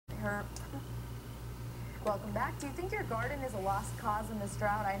Welcome back. Do you think your garden is a lost cause in this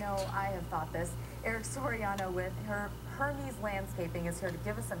drought? I know I have thought this. Eric Soriano with Hermes Landscaping is here to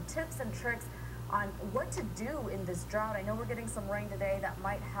give us some tips and tricks on what to do in this drought. I know we're getting some rain today that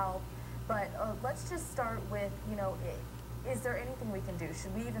might help, but let's just start with, is there anything we can do?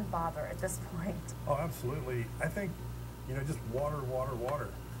 Should we even bother at this point? Oh, absolutely. I think, just water. Okay.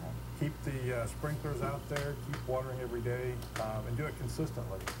 Keep the sprinklers out there, keep watering every day, and do it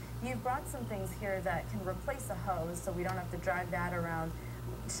consistently. You've brought some things here that can replace a hose so we don't have to drag that around.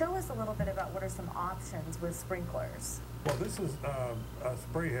 Show us a little bit about what are some options with sprinklers. Well, this is a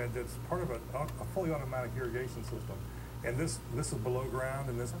spray head that's part of a fully automatic irrigation system. And this is below ground,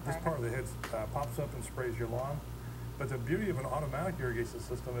 and this part of the head pops up and sprays your lawn. But the beauty of an automatic irrigation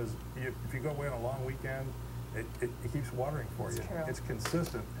system is if you go away on a long weekend, it keeps watering for you. True. It's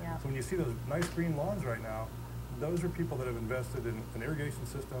consistent. Yeah. So when you see those nice green lawns right now, those are people that have invested in an irrigation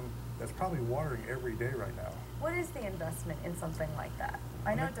system that's probably watering every day right now. What is the investment in something like that?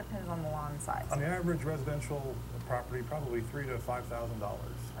 I know it depends on the lawn size. On the average residential property, probably $3,000 to $5,000,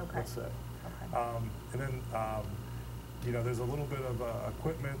 let's say. Okay. And then, there's a little bit of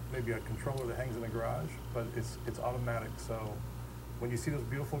equipment, maybe a controller that hangs in the garage, but it's automatic. So when you see those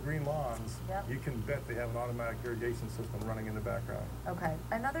beautiful green lawns, you can bet they have an automatic irrigation system running in the background. Okay.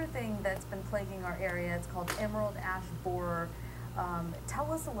 Another thing that's been plaguing our area, it's called emerald ash borer.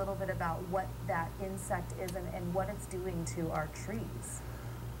 Tell us a little bit about what that insect is and what it's doing to our trees.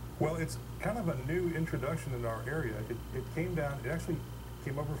 Well, it's kind of a new introduction in our area. It actually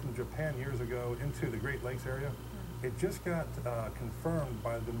came over from Japan years ago into the Great Lakes area. It just got confirmed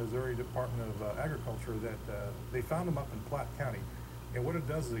by the Missouri Department of Agriculture that they found them up in Platte County. And what it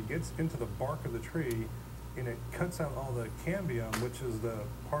does is it gets into the bark of the tree and it cuts out all the cambium, which is the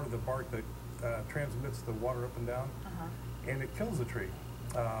part of the bark that transmits the water up and down, and it kills the tree.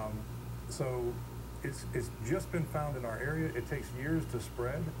 So it's just been found in our area. It takes years to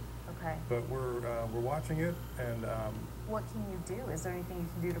spread. Okay. But we're watching it, and what can you do? Is there anything you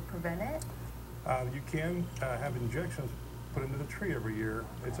can do to prevent it? You can have injections put into the tree every year.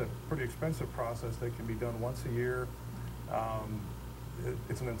 Okay. It's a pretty expensive process. They can be done once a year.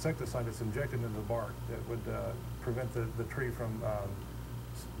 It's an insecticide that's injected into the bark that would prevent the tree from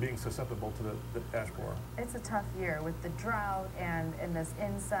being susceptible to the ash borer. It's a tough year with the drought and this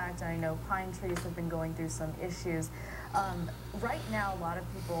insect. I know pine trees have been going through some issues. Right now, a lot of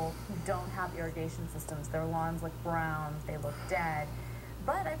people who don't have irrigation systems, their lawns look brown, they look dead.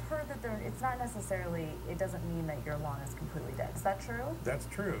 But I've heard that it's not necessarily, it doesn't mean that your lawn is completely dead. Is that true? That's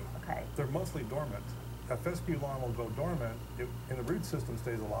true. Okay. They're mostly dormant. A fescue lawn will go dormant and the root system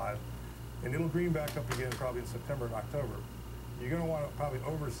stays alive, and it'll green back up again probably in September and October. You're going to want to probably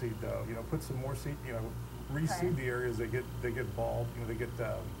overseed though. Put some more seed. Reseed the areas that get bald. They get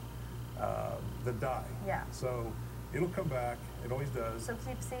the dye. Yeah. So it'll come back. It always does. So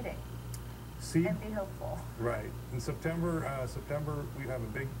keep seeding. Seed. And be hopeful. Right. In September, we have a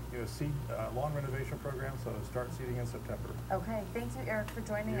big seed lawn renovation program, so start seeding in September. Okay. Thank you, Eric, for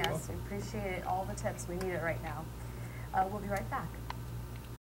joining us. Welcome. We appreciate it. All the tips. We need it right now. We'll be right back.